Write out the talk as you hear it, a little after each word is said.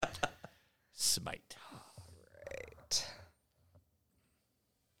Smite. Right.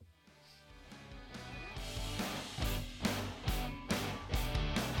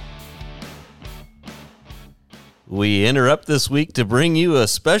 We interrupt this week to bring you a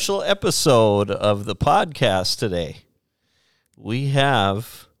special episode of the podcast today. We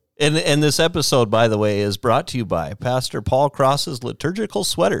have, and this episode, by the way, is brought to you by Pastor Paul Cross's Liturgical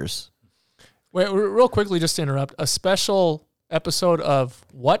Sweaters. Wait, real quickly, just to interrupt, a special episode of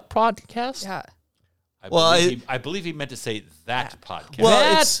what podcast? Yeah. I believe he meant to say that podcast.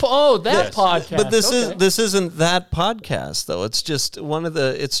 Well, that podcast. But this Okay. this isn't that podcast though. It's just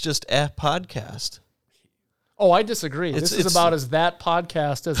it's just a podcast. Oh, I disagree. This is it's- about as that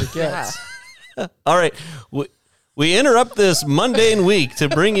podcast as it gets. All right. We interrupt this mundane week to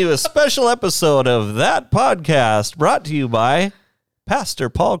bring you a special episode of That Podcast, brought to you by Pastor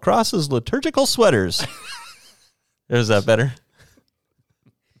Paul Cross's Liturgical Sweaters. Is that better?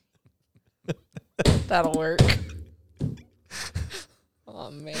 That'll work. Oh,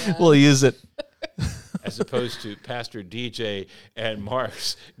 man. We'll use it. As opposed to Pastor DJ and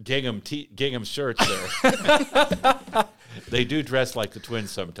Mark's gingham shirts there. They do dress like the twins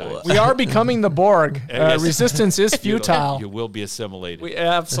sometimes. We are becoming the Borg. Yes. Resistance is futile. You will be assimilated.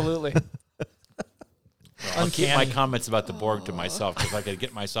 Absolutely. I'll keep my comments about the Borg to myself because I could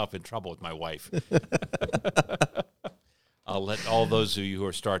get myself in trouble with my wife. I'll let all those of you who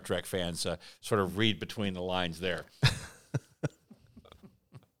are Star Trek fans sort of read between the lines there.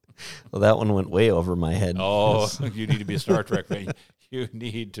 Well, that one went way over my head. Oh, you need to be a Star Trek fan. You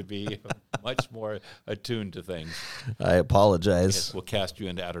need to be much more attuned to things. I apologize. Yes, we'll cast you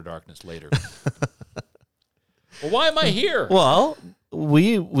into outer darkness later. Well, why am I here? Well,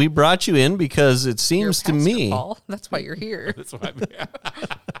 we brought you in because it seems to Pastor me Paul. That's why you're here. That's why I'm here.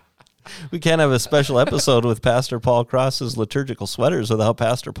 we can't have a special episode with Pastor Paul Cross's Liturgical Sweaters without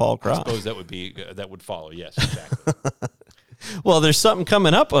Pastor Paul I Cross. suppose that would follow. Yes, exactly. Well, there's something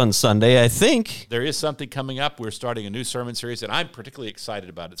coming up on Sunday, I think. There is something coming up. We're starting a new sermon series, and I'm particularly excited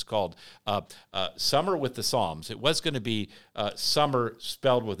about it. It's called Summer with the Psalms. It was going to be summer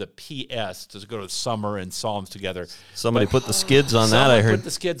spelled with a P-S to go to summer and Psalms together. Somebody put the skids on that, I Someone heard. put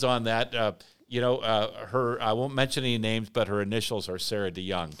the skids on that. Her, I won't mention any names, but her initials are Sarah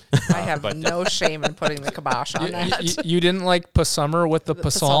DeYoung. I have no shame in putting the kibosh on that. You didn't like Psalmer with the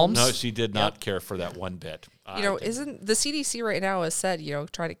Psalms? No, she did not care for that one bit. Isn't the CDC right now has said,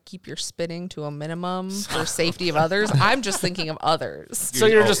 try to keep your spitting to a minimum for safety of others. I'm just thinking of others. So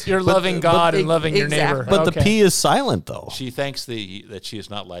you're loving God and loving your neighbor. Exactly. But the P is silent, though. She thanks that she is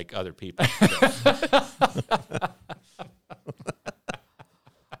not like other people.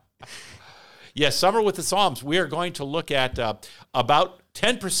 Yes, Summer with the Psalms. We are going to look at about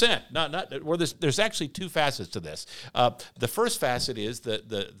 10%. There's actually two facets to this. The first facet is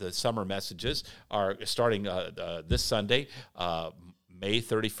the summer messages are starting this Sunday, May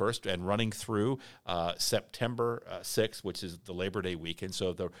 31st, and running through September 6th, which is the Labor Day weekend.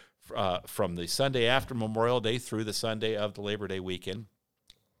 So from the Sunday after Memorial Day through the Sunday of the Labor Day weekend,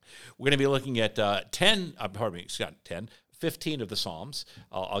 we're going to be looking at 15 of the Psalms.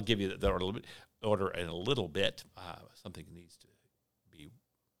 I'll give you the order in a little bit. Something needs to be.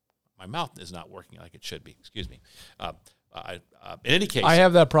 My mouth is not working like it should be. Excuse me. In any case, I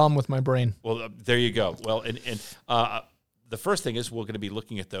have that problem with my brain. Well, there you go. Well, and the first thing is we're going to be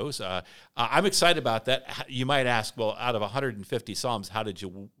looking at those. I'm excited about that. You might ask, well, out of 150 Psalms, how did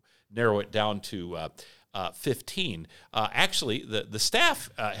you narrow it down to 15? Actually, the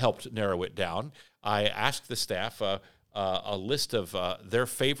staff helped narrow it down. I asked the staff a list of their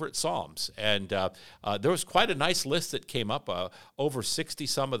favorite Psalms, and there was quite a nice list that came up. Over 60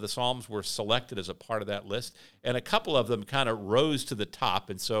 some of the Psalms were selected as a part of that list, and a couple of them kind of rose to the top,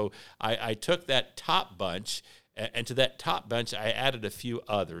 and so I took that top bunch, and to that top bunch I added a few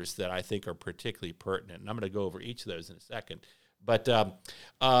others that I think are particularly pertinent, and I'm going to go over each of those in a second. But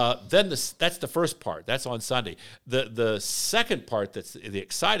then that's the first part. That's on Sunday. The second part, that's the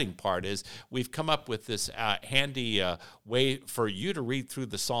exciting part, is we've come up with this handy way for you to read through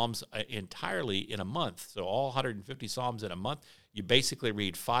the Psalms entirely in a month. So all 150 Psalms in a month. You basically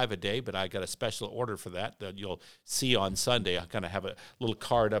read 5 a day, but I got a special order for that you'll see on Sunday. I kind of have a little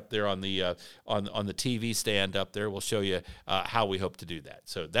card up there on the TV stand up there. We'll show you how we hope to do that.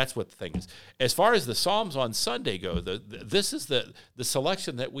 So that's what the thing is. As far as the Psalms on Sunday go, this is the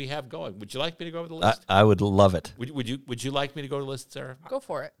selection that we have going. Would you like me to go over the list? I would love it. Would you like me to go to the list, Sarah? Go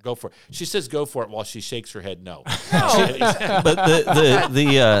for it. Go for it. She says go for it while she shakes her head no. But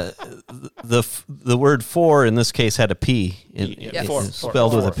the word "for" in this case had a P Yes. It's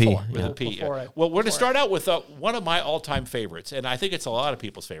spelled with a P. Four. With Yeah. a P. Before Yeah. it. Well, we're going to start out with one of my all-time favorites, and I think it's a lot of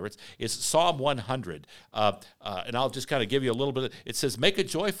people's favorites, is Psalm 100. And I'll just kind of give you a little bit. It says, "Make a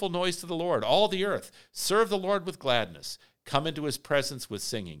joyful noise to the Lord, all the earth. Serve the Lord with gladness. Come into his presence with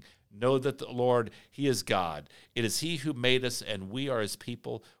singing. Know that the Lord, he is God. It is he who made us, and we are his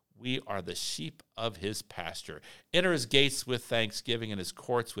people. We are the sheep of his pasture. Enter his gates with thanksgiving and his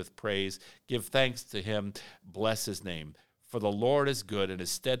courts with praise. Give thanks to him. Bless his name. For the Lord is good, and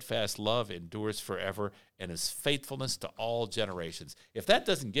his steadfast love endures forever, and his faithfulness to all generations." If that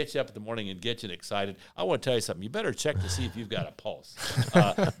doesn't get you up in the morning and get you excited, I want to tell you something. You better check to see if you've got a pulse.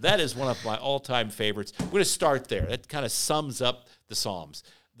 That is one of my all-time favorites. We're going to start there. That kind of sums up the Psalms.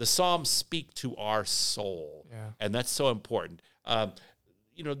 The Psalms speak to our soul, and that's so important.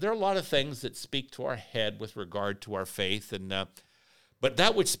 There are a lot of things that speak to our head with regard to our faith, but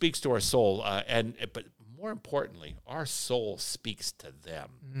that which speaks to our soul, but more importantly, our soul speaks to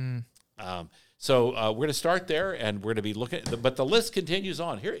them. So we're going to start there, and we're going to be looking but the list continues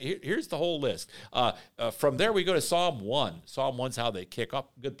on. Here's the whole list. From there, we go to Psalm 1. Psalm 1's how they kick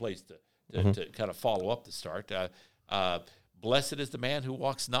up. Good place to kind of follow up the start. "Blessed is the man who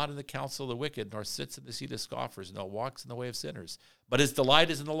walks not in the counsel of the wicked, nor sits in the seat of scoffers, nor walks in the way of sinners. But his delight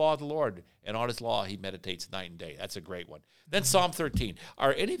is in the law of the Lord, and on his law he meditates night and day." That's a great one. Then Psalm 13.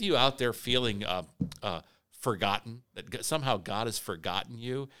 Are any of you out there feeling forgotten, that somehow God has forgotten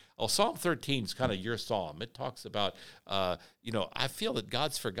you? Well, Psalm 13 is kind of your psalm. It talks about, I feel that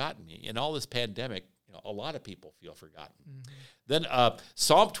God's forgotten me. In all this pandemic, a lot of people feel forgotten. Then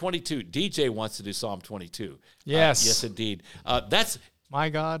Psalm 22. DJ wants to do Psalm 22. Yes. Yes, indeed. That's, My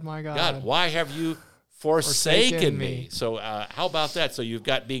God, my God. God, why have you forsaken me? So how about that? So you've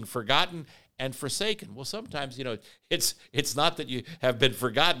got being forgotten and forsaken. Well, sometimes, it's not that you have been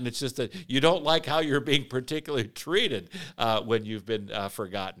forgotten. It's just that you don't like how you're being particularly treated when you've been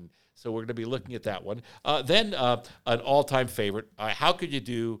forgotten. So we're going to be looking at that one. Then an all-time favorite. How could you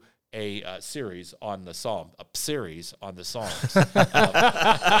do a series on the Psalms?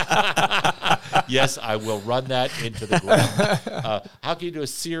 Yes, I will run that into the ground. How can you do a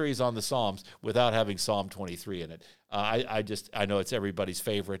series on the Psalms without having Psalm 23 in it? I know it's everybody's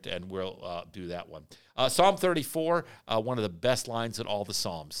favorite, and we'll do that one. Psalm 34, one of the best lines in all the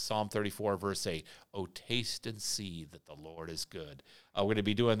Psalms. Psalm 34, verse 8, "Oh, taste and see that the Lord is good." We're going to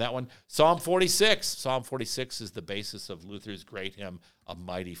be doing that one. Psalm 46. Psalm 46 is the basis of Luther's great hymn, "A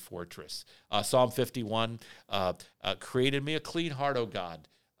Mighty Fortress." Psalm 51, "Created me a clean heart, O God."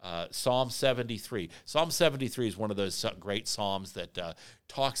 Psalm 73. Psalm 73 is one of those great psalms that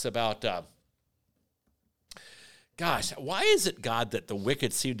talks about... Gosh, why is it, God, that the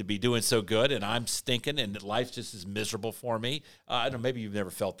wicked seem to be doing so good and I'm stinking and that life just is miserable for me? I don't know, maybe you've never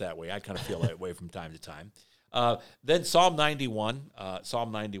felt that way. I kind of feel that way from time to time. Then Psalm 91.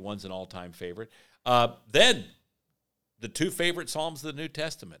 Psalm 91 is an all-time favorite. Then the two favorite Psalms of the New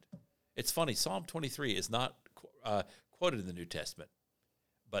Testament. It's funny, Psalm 23 is not quoted in the New Testament,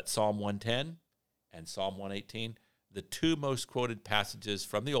 but Psalm 110 and Psalm 118, the two most quoted passages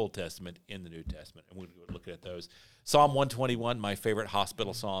from the Old Testament in the New Testament. And we're looking at those. Psalm 121, my favorite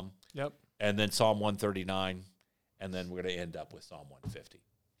hospital psalm. Yep. And then Psalm 139. And then we're going to end up with Psalm 150.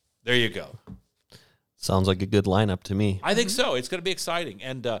 There you go. Sounds like a good lineup to me. I think so. It's going to be exciting.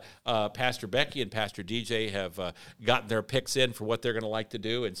 And Pastor Becky and Pastor DJ have gotten their picks in for what they're going to like to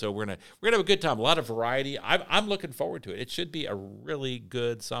do. And so we're going to have a good time. A lot of variety. I'm looking forward to it. It should be a really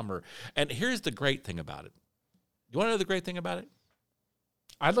good summer. And here's the great thing about it. You want to know the great thing about it?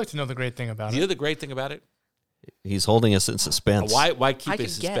 I'd like to know the great thing about You know it. the great thing about it? He's holding us in suspense. Why keep it in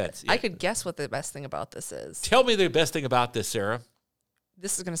suspense? Guess. I could guess what the best thing about this is. Tell me the best thing about this, Sarah.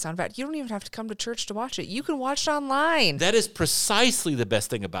 This is going to sound bad. You don't even have to come to church to watch it. You can watch it online. That is precisely the best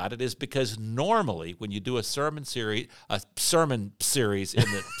thing about it, is because normally when you do a sermon series in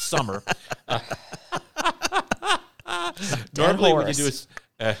the summer, normally when you do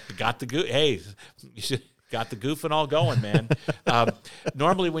got the goofing all going, man.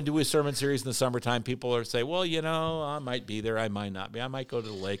 Normally when you do a sermon series in the summertime, people are say, well, I might be there, I might not be. I might go to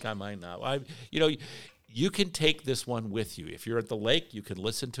the lake, I might not. You can take this one with you. If you're at the lake, you can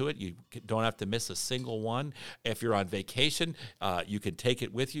listen to it. You don't have to miss a single one. If you're on vacation, you can take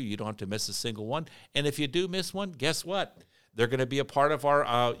it with you. You don't have to miss a single one. And if you do miss one, guess what? They're going to be a part of our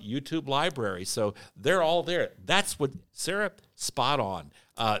YouTube library. So they're all there. That's what, Sarah, spot on.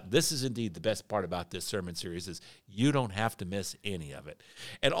 This is indeed the best part about this sermon series, is you don't have to miss any of it.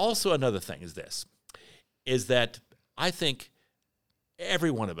 And also another thing is that I think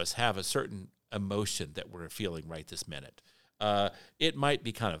every one of us have a certain emotion that we're feeling right this minute. It might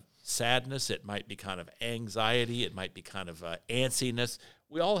be kind of sadness. It might be kind of anxiety. It might be kind of antsiness.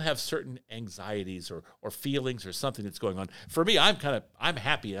 We all have certain anxieties or feelings or something that's going on. For me, I'm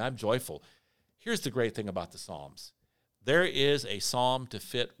happy and I'm joyful. Here's the great thing about the Psalms. There is a psalm to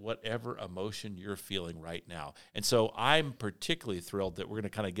fit whatever emotion you're feeling right now. And so I'm particularly thrilled that we're going to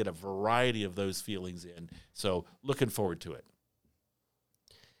kind of get a variety of those feelings in. So looking forward to it.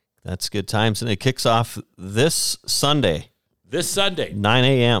 That's good times. And it kicks off this Sunday. This Sunday. 9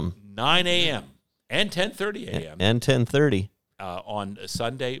 a.m. 9 a.m. and 10:30 a.m. And 10:30. On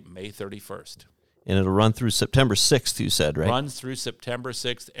Sunday, May 31st. And it'll run through September 6th, you said, right? Runs through September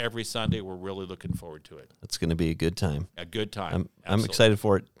 6th every Sunday. We're really looking forward to it. It's going to be a good time. A good time. I'm excited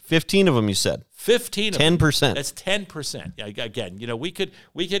for it. 15 of them, you said. 15 of 10%. them. That's 10%. Again, we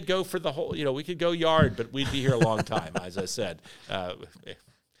could go for the whole, we could go yard, but we'd be here a long time, as I said.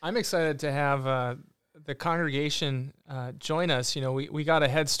 I'm excited to have the congregation join us. We got a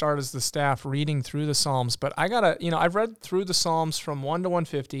head start as the staff reading through the Psalms, but I've read through the Psalms from 1 to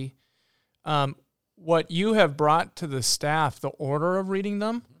 150. What you have brought to the staff, the order of reading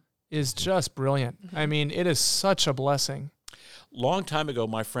them, is just brilliant. I mean, it is such a blessing. Long time ago,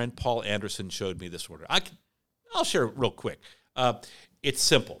 my friend Paul Anderson showed me this order. I'll share it real quick. It's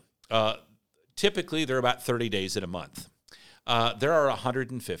simple. Typically, there are about 30 days in a month. There are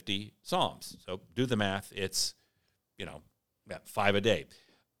 150 Psalms. So do the math. It's, 5 a day.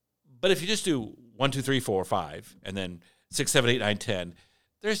 But if you just do 1, 2, 3, 4, 5, and then 6, 7, 8, 9, 10,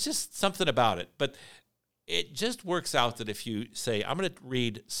 there's just something about it. But it just works out that if you say, I'm going to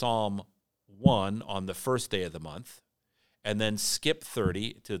read Psalm 1 on the first day of the month, and then skip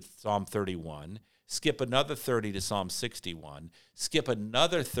 30 to Psalm 31, skip another 30 to Psalm 61, skip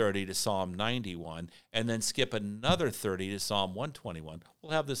another 30 to Psalm 91, and then skip another 30 to Psalm 121.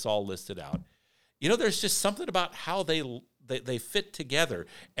 We'll have this all listed out. There's just something about how they fit together,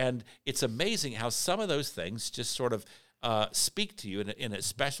 and it's amazing how some of those things just sort of speak to you in a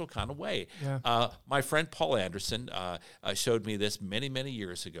special kind of way. Yeah. My friend Paul Anderson showed me this many, many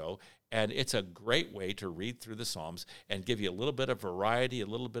years ago, and it's a great way to read through the Psalms and give you a little bit of variety, a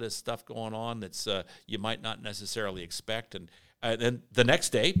little bit of stuff going on that's you might not necessarily expect. And then the next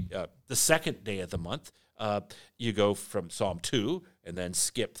day, the second day of the month, you go from Psalm 2 and then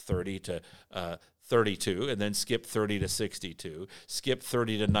skip 30 to 32, and then skip 30 to 62, skip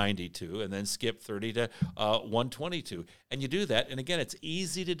 30 to 92, and then skip 30 to 122. And you do that, and again, it's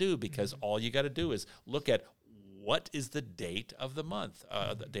easy to do because all you got to do is look at what is the date of the month,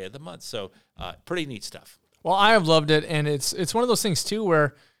 the day of the month. So pretty neat stuff. Well, I have loved it, and it's one of those things, too,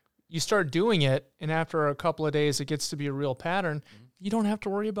 where you start doing it, and after a couple of days, it gets to be a real pattern. You don't have to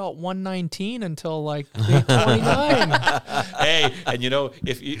worry about 119 until like day 29. Hey, and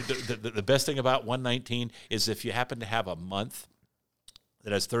if you, the best thing about 119 is if you happen to have a month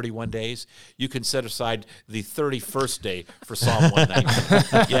that has 31 days, you can set aside the 31st day for Psalm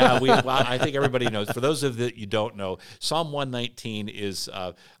 119. Yeah, I think everybody knows. For those of you that you don't know, Psalm 119 is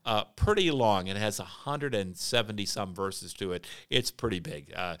pretty long and has 170 some verses to it. It's pretty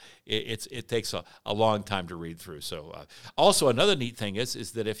big. It takes a long time to read through. So, also another neat thing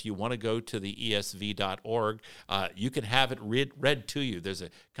is that if you want to go to the ESV.org, you can have it read to you. There's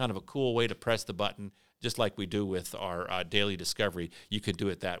a kind of a cool way to press the button. Just like we do with our daily discovery, you can do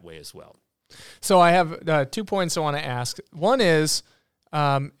it that way as well. So I have 2 points I want to ask. One is,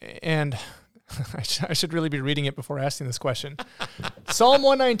 and I should really be reading it before asking this question. Psalm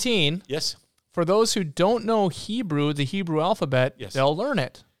 119. Yes. For those who don't know Hebrew, the Hebrew alphabet, yes, they'll learn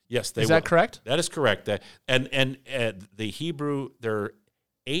it. Yes, they will. Is that correct? That is correct. And the Hebrew, there are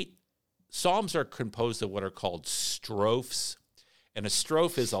 8 Psalms are composed of what are called strophes. And a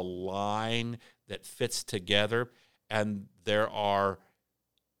strophe is a line that fits together, and there are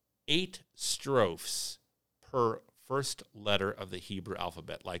 8 strophes per first letter of the Hebrew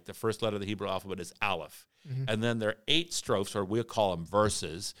alphabet. Like the first letter of the Hebrew alphabet is Aleph. Mm-hmm. And then there are 8 strophes, or we'll call them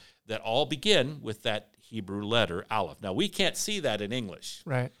verses, that all begin with that Hebrew letter, Aleph. Now, we can't see that in English.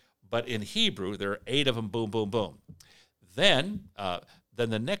 Right. But in Hebrew, there are 8 of them, boom, boom, boom. Then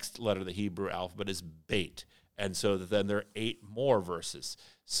the next letter of the Hebrew alphabet is Beit. And so then there are 8 more verses.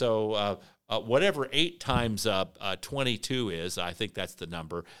 So whatever 8 times 22 is, I think that's the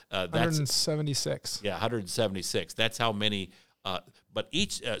number. That's 176. Yeah, 176. That's how many. But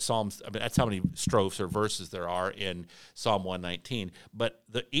each Psalms, that's how many strophes or verses there are in Psalm 119. But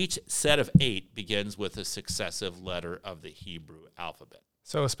each set of 8 begins with a successive letter of the Hebrew alphabet.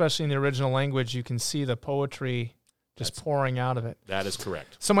 So especially in the original language, you can see the poetry just pouring out of it. That is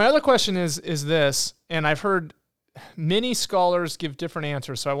correct. So my other question is this, and I've heard many scholars give different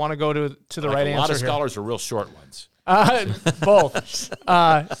answers, so I want to go to the right answer. A lot of here. scholars are real short ones. Both.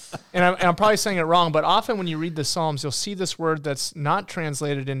 And I'm probably saying it wrong, but often when you read the Psalms, you'll see this word that's not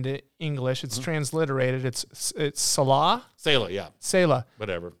translated into English. It's transliterated. It's Selah. Selah, yeah. Selah.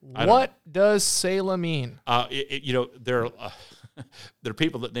 Whatever. What does Selah mean? There are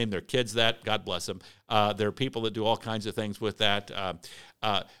people that name their kids that. God bless them. There are people that do all kinds of things with that.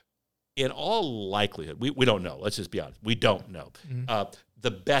 In all likelihood, we don't know. Let's just be honest. We don't know. The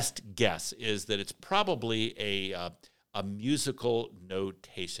best guess is that it's probably a musical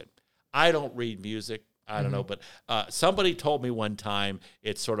notation. I don't read music. I don't know, but somebody told me one time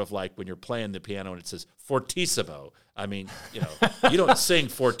it's sort of like when you're playing the piano and it says fortissimo. I mean, you don't sing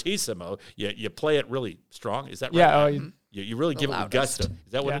fortissimo. You play it really strong. Is that right? Yeah. You really give it gusto.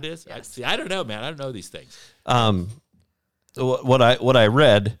 Is that what it is? Yes. I don't know, man. I don't know these things. What I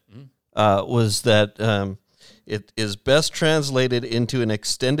read was that it is best translated into an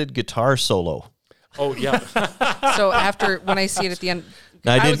extended guitar solo. Oh, yeah. So when I see it at the end,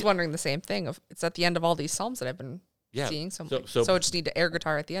 Now, I was wondering the same thing. It's at the end of all these Psalms that I've been seeing. So I just need to air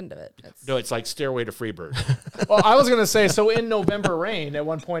guitar at the end of it. No, it's like Stairway to Freebird. Well, I was going to say, so in November Rain, at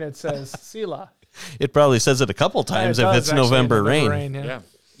one point it says Selah. It probably says it a couple times if it's November Rain. Yeah.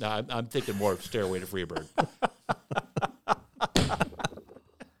 No, I'm thinking more of Stairway to Freebird.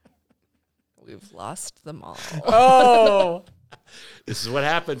 We've lost them all. Oh. This is what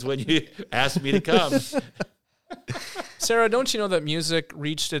happens when you ask me to come. Sarah, don't you know that music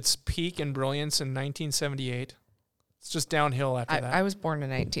reached its peak in brilliance in 1978? It's just downhill after that. I was born in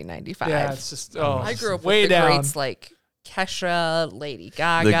 1995. Yeah, it's just I grew up way with the down. greats like Kesha, Lady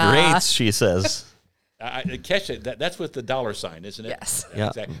Gaga. The greats, she says. Kesha, that's with the $sign, isn't it? Yes. Yeah.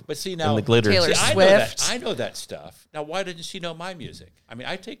 Exactly. But see now, And the glitter. Taylor See, Swift. I know that stuff. Now, why didn't she know my music? I mean,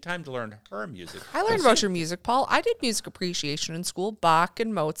 I take time to learn her music. I learned about your music, Paul. I did music appreciation in school, Bach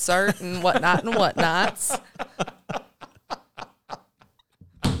and Mozart and whatnot and whatnots.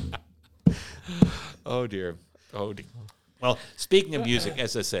 Oh, dear. Oh, dear. Well, speaking of music,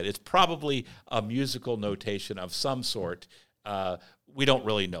 as I said, it's probably a musical notation of some sort. We don't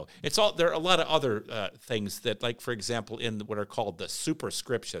really know. There are a lot of other things that, like, for example, in what are called the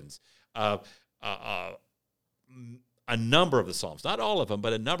superscriptions, a number of the Psalms, not all of them,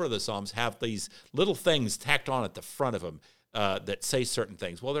 but a number of the Psalms have these little things tacked on at the front of them that say certain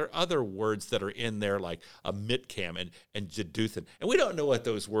things. Well, there are other words that are in there, like a mitkam and Jeduthun, and we don't know what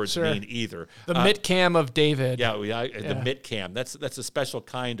those words mean either. The mitkam of David. Yeah, the mitkam. That's a special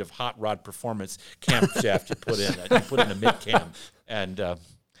kind of hot rod performance camshaft you put in. You put in a mitkam, and it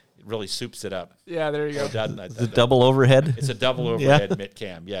really soups it up. Yeah, there you go. The double overhead? It's a double overhead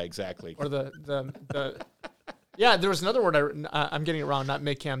mitkam. Yeah, exactly. Or the yeah, there was another word I'm getting it wrong. Not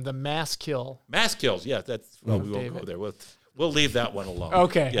mitkam. The mass kill. Mass kills. Yeah, that's we won't go there. We'll leave that one alone.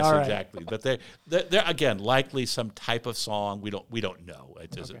 Okay, Yes, all right. exactly. But they're again likely some type of song. We don't know.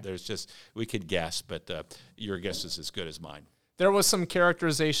 There's just we could guess, but your guess is as good as mine. There was some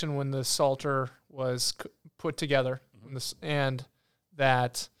characterization when the Psalter was put together, and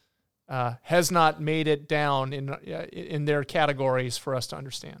that has not made it down in their categories for us to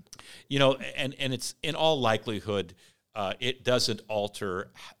understand. And it's in all likelihood, it doesn't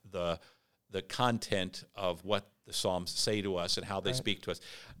alter the content of what the Psalms say to us and how they speak to us.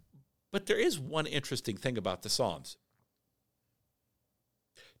 But there is one interesting thing about the Psalms.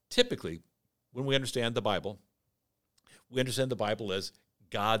 Typically, when we understand the Bible, we understand the Bible as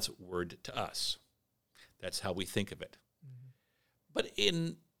God's word to us. That's how we think of it. Mm-hmm. But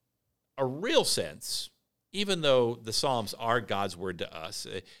in a real sense, even though the Psalms are God's word to us,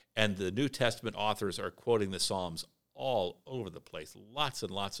 and the New Testament authors are quoting the Psalms all over the place, lots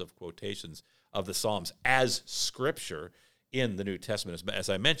and lots of quotations of the Psalms as scripture in the New Testament. As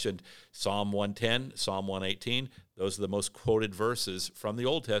I mentioned, Psalm 110, Psalm 118, those are the most quoted verses from the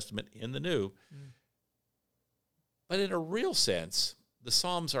Old Testament in the New. But in a real sense, the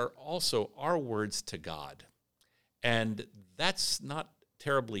Psalms are also our words to God. And that's not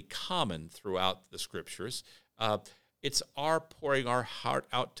terribly common throughout the Scriptures. It's our pouring our heart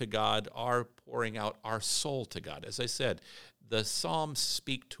out to God, our pouring out our soul to God. As I said, the Psalms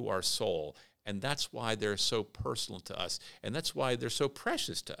speak to our soul, and that's why they're so personal to us, and that's why they're so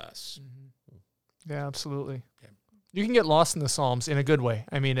precious to us. Mm-hmm. Yeah, absolutely. Okay. You can get lost in the Psalms in a good way.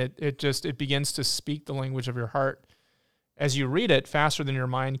 I mean, it begins to speak the language of your heart as you read it faster than your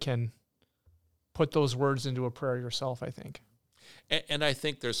mind can put those words into a prayer yourself, I think. And I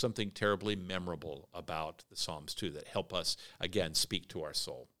think there's something terribly memorable about the Psalms, too, that help us, again, speak to our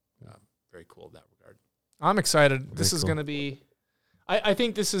soul. Very cool in that regard. I'm excited. This is going to be... I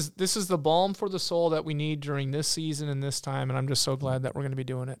think this is the balm for the soul that we need during this season and this time, and I'm just so glad that we're going to be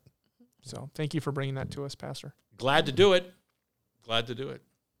doing it. So thank you for bringing that to us, Pastor. Glad to do it. Glad to do it.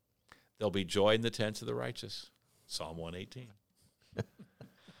 There'll be joy in the tents of the righteous. Psalm 118.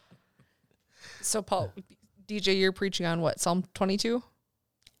 So, Paul, DJ, you're preaching on what, Psalm 22?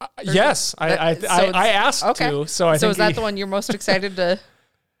 Yes, I asked to. So I think is that the one you're most excited to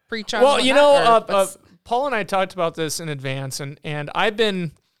preach on? Well, you know, Paul and I talked about this in advance, and I've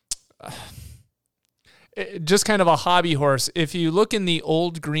been just kind of a hobby horse. If you look in the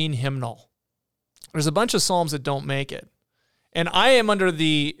Old Green Hymnal, there's a bunch of psalms that don't make it, and I am under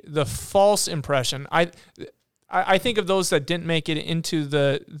the false impression. I think of those that didn't make it into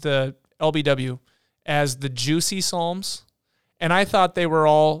the LBW as the juicy psalms, and I thought they were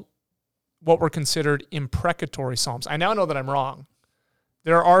all what were considered imprecatory psalms. I now know that I'm wrong.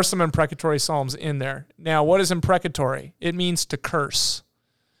 There are some imprecatory psalms in there. Now, what is imprecatory? It means to curse.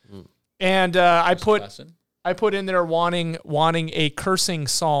 And I put in there wanting a cursing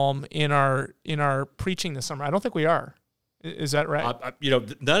psalm in our preaching this summer. I don't think we are. Is that right?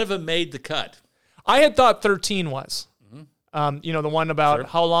 None of them made the cut. I had thought 13 was. The one about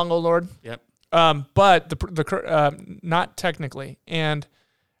how long, O Lord? Yep. But the not technically. And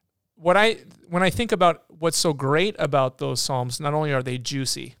when I think about what's so great about those psalms, not only are they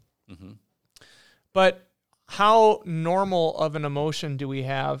juicy, but how normal of an emotion do we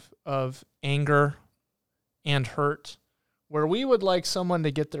have of anger and hurt, where we would like someone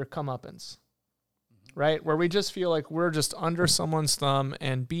to get their comeuppance, right? Where we just feel like we're just under someone's thumb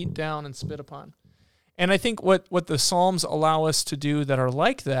and beat down and spit upon. And I think what the Psalms allow us to do that are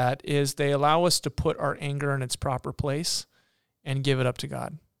like that is they allow us to put our anger in its proper place and give it up to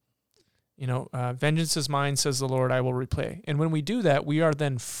God. Vengeance is mine, says the Lord, I will repay. And when we do that, we are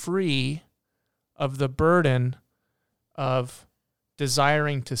then free of the burden of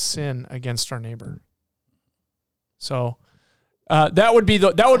desiring to sin against our neighbor. So that would be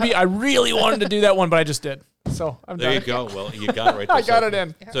I really wanted to do that one, but I just did. So I'm there. done. You go. Well, you got it right there. I got it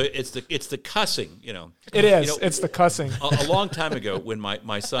in. So it's the cussing. It is. It's the cussing. A long time ago, when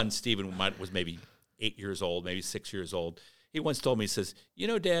my son Stephen was maybe 8 years old, maybe 6 years old, he once told me, he says,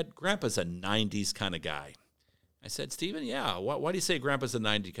 Dad, Grandpa's a 90s kind of guy. I said, Stephen, yeah. Why do you say Grandpa's a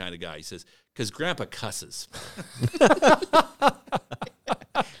 90s kind of guy? He says, because Grandpa cusses.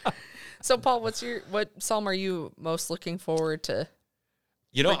 So, Paul, what psalm are you most looking forward to?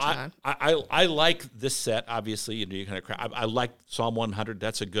 I like this set. Obviously, you kind of. I like Psalm 100.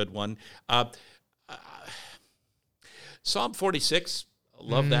 That's a good one. Psalm 46.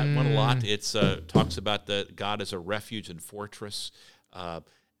 Love that one a lot. It's talks about God as a refuge and fortress,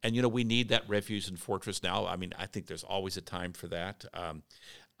 and we need that refuge and fortress now. I mean, I think there's always a time for that.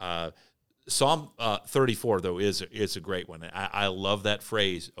 Psalm 34 though is a great one. I love that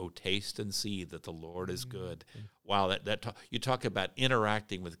phrase. Oh, taste and see that the Lord is good. Wow, you talk about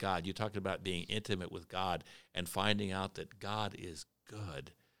interacting with God. You talk about being intimate with God and finding out that God is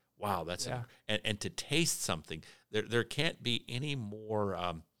good. Wow, that's and to taste something. There can't be any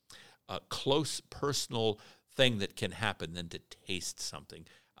more close personal thing that can happen than to taste something.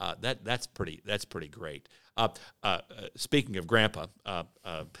 That's pretty great. Speaking of Grandpa,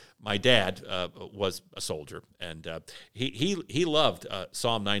 my dad was a soldier, and he loved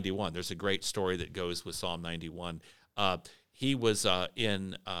Psalm 91. There's a great story that goes with Psalm 91. He was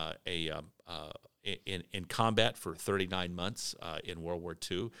in combat for 39 months in World War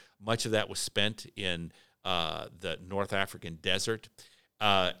II. Much of that was spent in the North African desert,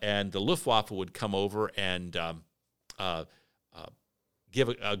 and the Luftwaffe would come over and give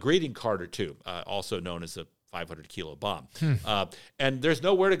a greeting card or two, also known as a 500-kilo bomb. And there's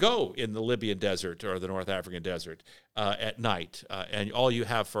nowhere to go in the Libyan desert or the North African desert at night, and all you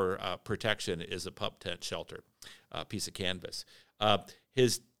have for protection is a pup tent shelter, a piece of canvas.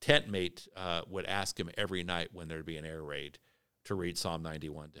 His tent mate would ask him every night when there'd be an air raid to read Psalm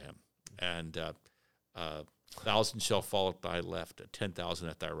 91 to him. And 1,000 shall fall at thy left, 10,000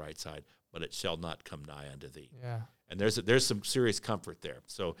 at thy right side, but it shall not come nigh unto thee. Yeah. And there's some serious comfort there.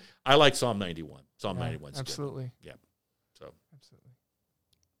 So I like Psalm 91. Psalm 91's absolutely good. Yeah. So absolutely.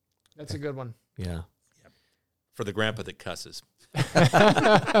 That's a good one. Yeah. For the grandpa that cusses.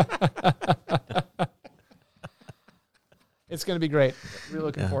 It's going to be great. Really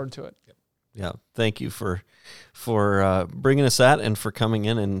looking forward to it. Yeah. Thank you for bringing us that and for coming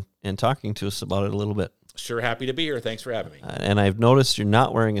in and talking to us about it a little bit. Sure, happy to be here. Thanks for having me. And I've noticed you're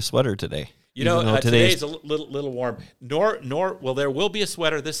not wearing a sweater today. Today's a little warm. Nor. Well, there will be a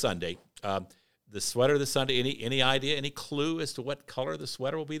sweater this Sunday. the sweater this Sunday. Any idea? Any clue as to what color the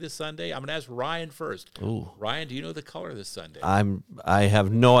sweater will be this Sunday? I'm going to ask Ryan first. Ooh. Ryan, do you know the color this Sunday? I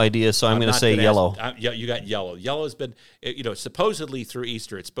have no idea, so I'm going to say yellow. Yeah, you got yellow. Yellow has been, supposedly through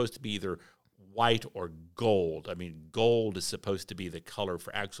Easter, it's supposed to be either white or gold. I mean, gold is supposed to be the color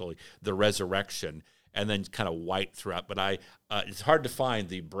for actually the resurrection, and then kind of white throughout. But it's hard to find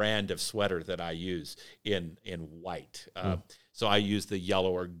the brand of sweater that I use in white. So I use the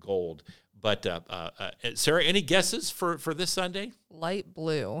yellow or gold. But Sarah, any guesses for this Sunday? Light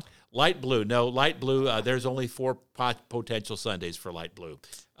blue. Light blue. No, light blue. There's only 4 potential Sundays for light blue,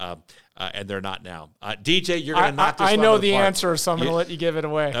 and they're not now. DJ, you're going to knock this one I know out of the park. answer, so I'm going to let you give it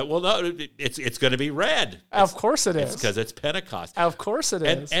away. Well, no, it's going to be red. Of course it is. Because it's Pentecost. Of course it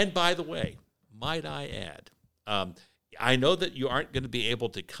is. And by the way, might I add, I know that you aren't going to be able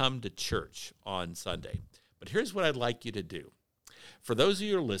to come to church on Sunday, but here's what I'd like you to do. For those of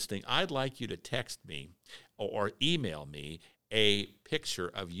you who are listening, I'd like you to text me or email me a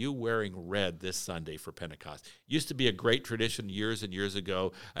picture of you wearing red this Sunday for Pentecost. Used to be a great tradition years and years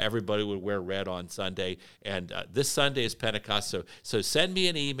ago. Everybody would wear red on Sunday, and this Sunday is Pentecost. So send me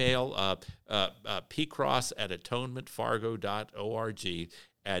an email, pcross@atonementfargo.org,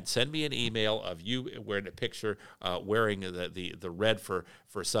 and send me an email of you wearing a picture wearing the red for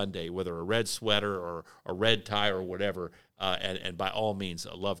Sunday, whether a red sweater or a red tie or whatever. And by all means,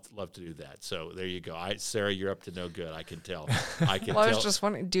 I love to do that. So there you go. Sarah, you're up to no good. I can tell. I was just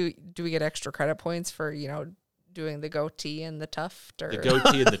wondering, do we get extra credit points for doing the goatee and the tuft? Or the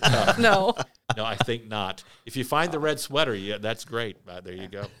goatee and the tuft? No, I think not. If you find the red sweater, that's great. There you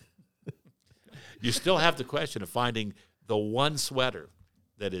go. You still have the question of finding the one sweater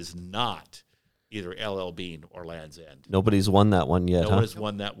that is not either LL Bean or Land's End. Nobody's won that one yet. No one has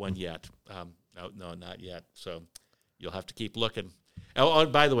won that one yet. No, not yet. So you'll have to keep looking. Oh,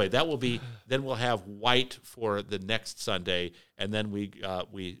 and by the way, then we'll have white for the next Sunday, and then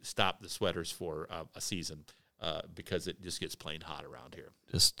we stop the sweaters for a season because it just gets plain hot around here.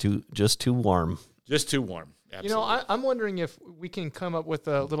 Just too warm. Just too warm. Absolutely. I'm wondering if we can come up with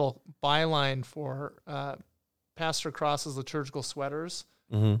a little byline for Pastor Cross's liturgical sweaters.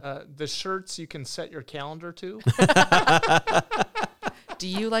 Mm-hmm. The shirts you can set your calendar to. Do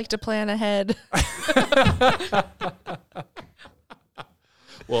you like to plan ahead?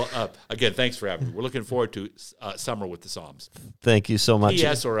 Well, again, thanks for having me. We're looking forward to summer with the Psalms. Thank you so much.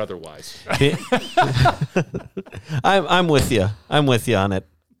 PS or otherwise. I'm with you. I'm with you on it.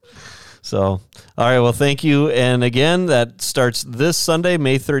 So, all right. Well, thank you. And again, that starts this Sunday,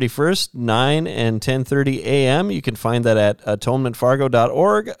 May 31st, 9 and 10:30 a.m. You can find that at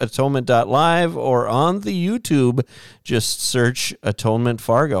atonementfargo.org, atonement.live, or on the YouTube. Just search Atonement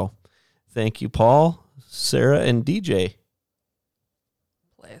Fargo. Thank you, Paul, Sarah, and DJ.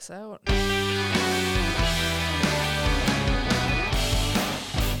 Play us out.